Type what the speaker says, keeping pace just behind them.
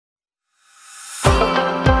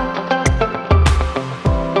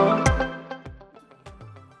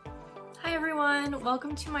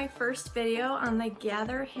welcome to my first video on the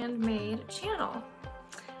Gather Handmade channel.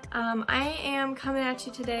 I am coming at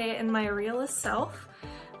you today in my realest self.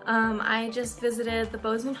 I just visited the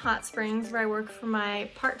Bozeman Hot Springs where I work for my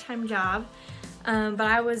part-time job, but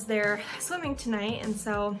I was there swimming tonight and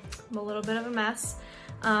so I'm a little bit of a mess,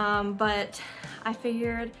 but I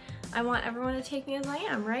figured I want everyone to take me as I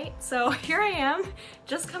am, right? So here I am,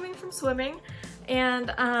 just coming from swimming.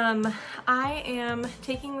 And I am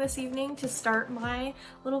taking this evening to start my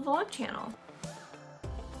little vlog channel.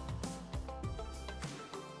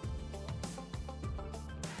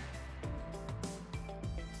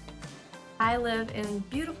 I live in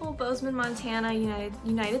beautiful Bozeman, Montana,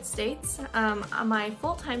 United States. On my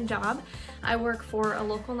full-time job, I work for a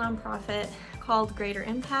local nonprofit called Greater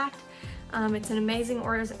Impact. It's an amazing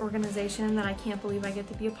organization that I can't believe I get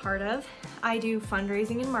to be a part of. I do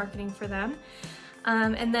fundraising and marketing for them.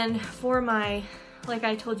 And then for my, like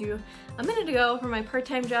I told you a minute ago, for my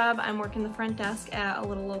part-time job, I'm working the front desk at a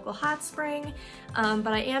little local hot spring, but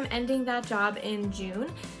I am ending that job in June.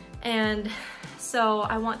 And so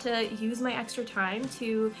I want to use my extra time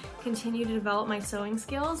to continue to develop my sewing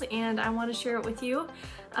skills, and I want to share it with you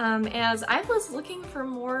as I was looking for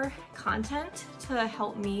more content to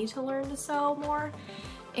help me to learn to sew more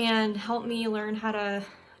and help me learn how to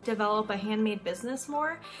develop a handmade business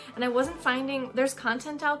more. And I wasn't finding, there's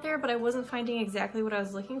content out there, but I wasn't finding exactly what I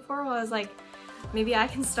was looking for. Well, I was like, maybe I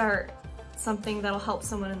can start something that'll help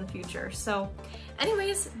someone in the future. So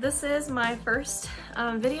anyways, this is my first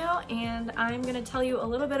video, and I'm gonna tell you a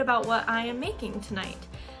little bit about what I am making tonight.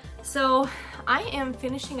 So I am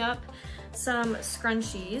finishing up some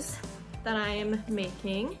scrunchies that I am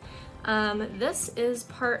making. This is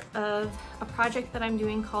part of a project that I'm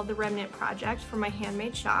doing called the Remnant Project for my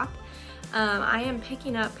handmade shop. I am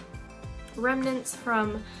picking up remnants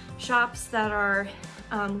from shops that are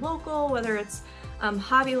local, whether it's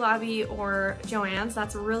Hobby Lobby or Joann's.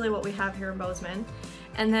 That's really what we have here in Bozeman.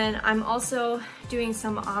 And then I'm also doing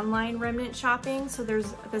some online remnant shopping. So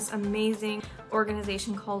there's this amazing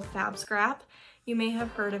organization called Fab Scrap. You may have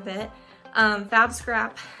heard of it. Fab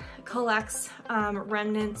Scrap collects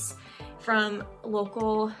remnants from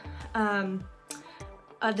local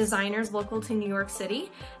designers local to New York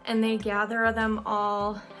City, and they gather them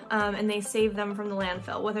all and they save them from the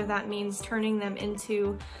landfill, whether that means turning them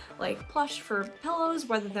into like plush for pillows,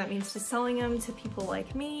 whether that means to selling them to people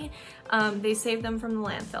like me. They save them from the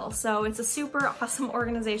landfill. So it's a super awesome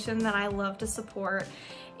organization that I love to support.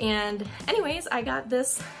 And anyways, I got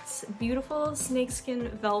this beautiful snakeskin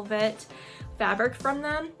velvet fabric from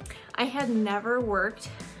them. I had never worked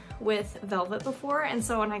with velvet before, and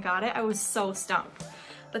so when I got it, I was so stumped.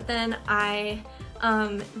 But then I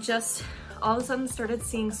just all of a sudden started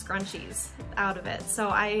seeing scrunchies out of it. So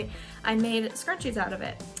I made scrunchies out of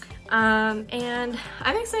it. And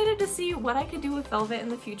I'm excited to see what I could do with velvet in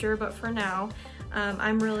the future, but for now,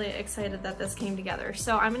 I'm really excited that this came together.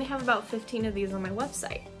 So I'm gonna have about 15 of these on my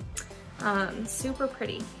website. Super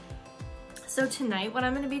pretty. So tonight what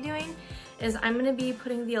I'm gonna be doing is I'm gonna be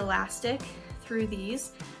putting the elastic through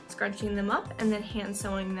these, scrunching them up, and then hand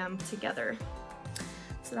sewing them together.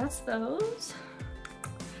 So that's those.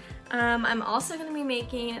 I'm also gonna be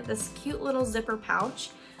making this cute little zipper pouch.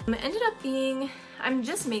 It ended up being, I'm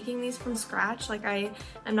just making these from scratch. Like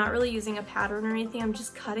I'm not really using a pattern or anything. I'm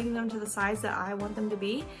just cutting them to the size that I want them to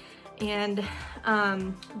be. And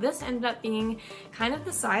this ended up being kind of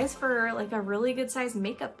the size for like a really good size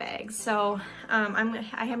makeup bag. So I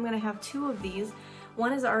am gonna have 2 of these.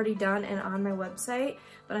 One is already done and on my website,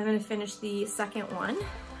 but I'm gonna finish the second one.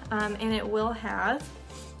 And it will have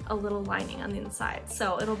a little lining on the inside.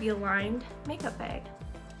 So it'll be a lined makeup bag.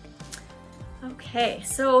 Okay,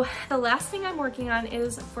 so the last thing I'm working on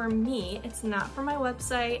is for me. It's not for my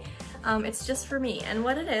website, it's just for me. And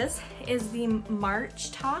what it is the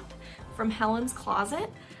March top from Helen's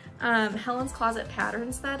Closet. Helen's Closet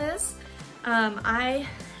Patterns, that is. I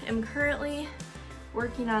am currently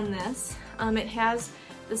working on this. It has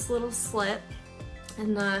this little slit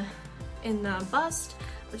in the bust,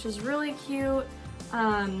 which is really cute.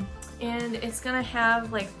 And it's gonna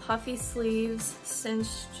have like puffy sleeves,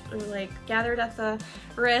 cinched or like gathered at the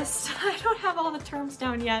wrist. I don't have all the terms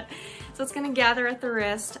down yet. So it's gonna gather at the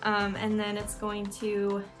wrist, and then it's going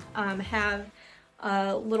to have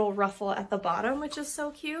a little ruffle at the bottom, which is so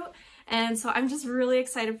cute. And so I'm just really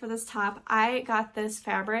excited for this top. I got this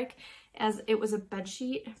fabric as it was a bed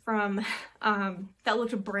sheet from that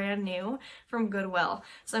looked brand new from Goodwill.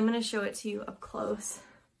 So I'm gonna show it to you up close.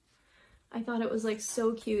 I thought it was like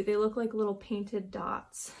so cute. They look like little painted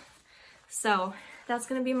dots. So that's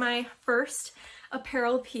gonna be my first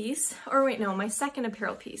apparel piece, or wait, no, my second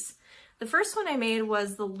apparel piece. The first one I made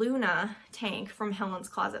was the Luna tank from Helen's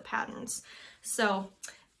Closet Patterns. So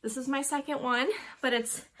this is my second one, but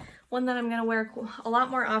it's one that I'm gonna wear a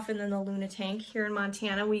lot more often than the Luna tank. Here in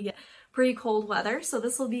Montana, we get pretty cold weather, so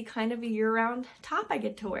this will be kind of a year-round top I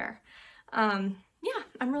get to wear. Yeah,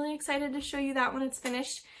 I'm really excited to show you that when it's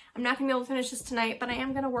finished. I'm not gonna be able to finish this tonight, but I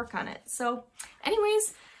am gonna work on it. So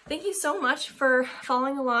anyways, thank you so much for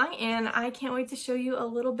following along, and I can't wait to show you a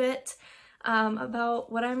little bit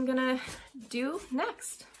about what I'm gonna do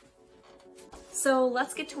next. So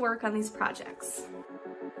let's get to work on these projects.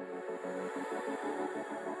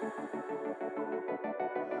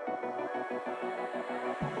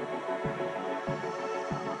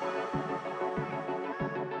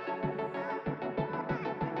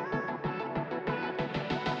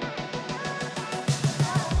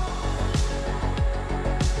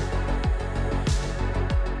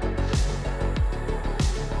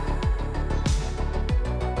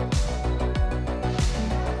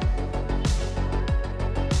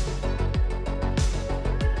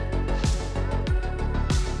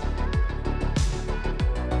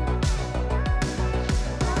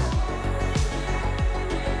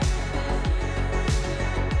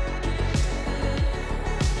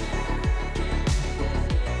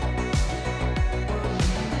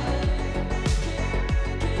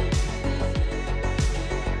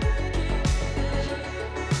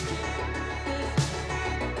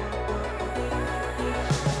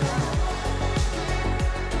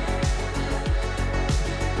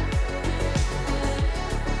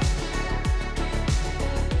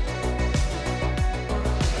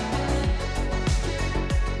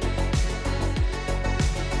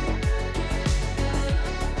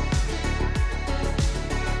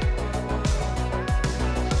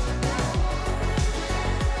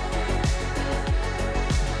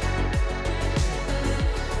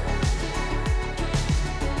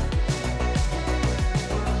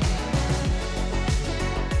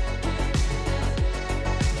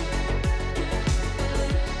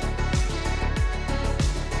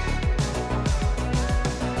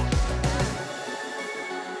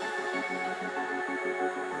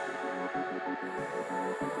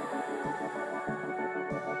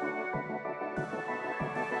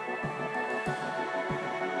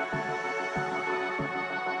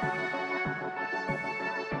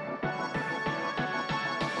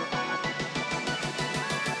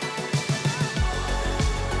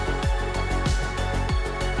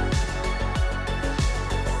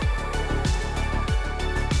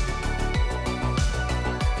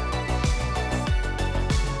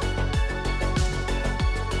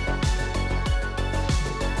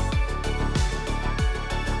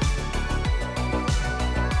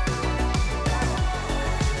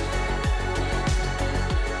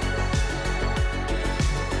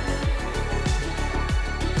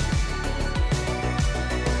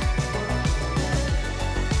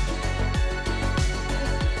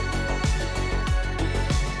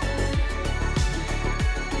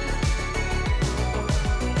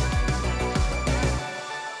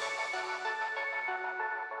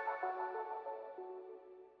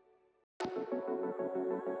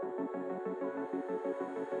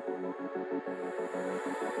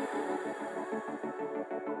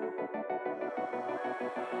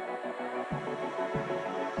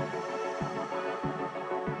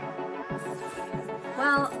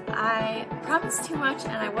 Well, I promised too much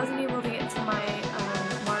and I wasn't able to get to my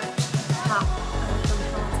March top from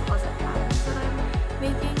Helen's Closet Patterns that I'm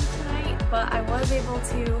making tonight, but I was able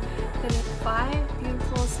to finish 5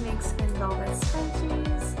 beautiful snakeskin velvet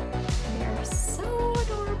scrunchies. They are so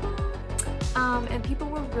adorable. And people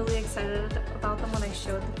were really excited about them when I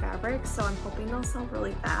showed the fabric, so I'm hoping they'll sell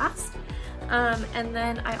really fast. And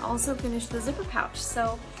then I also finished the zipper pouch.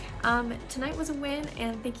 So tonight was a win,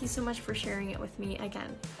 and thank you so much for sharing it with me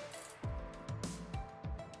again.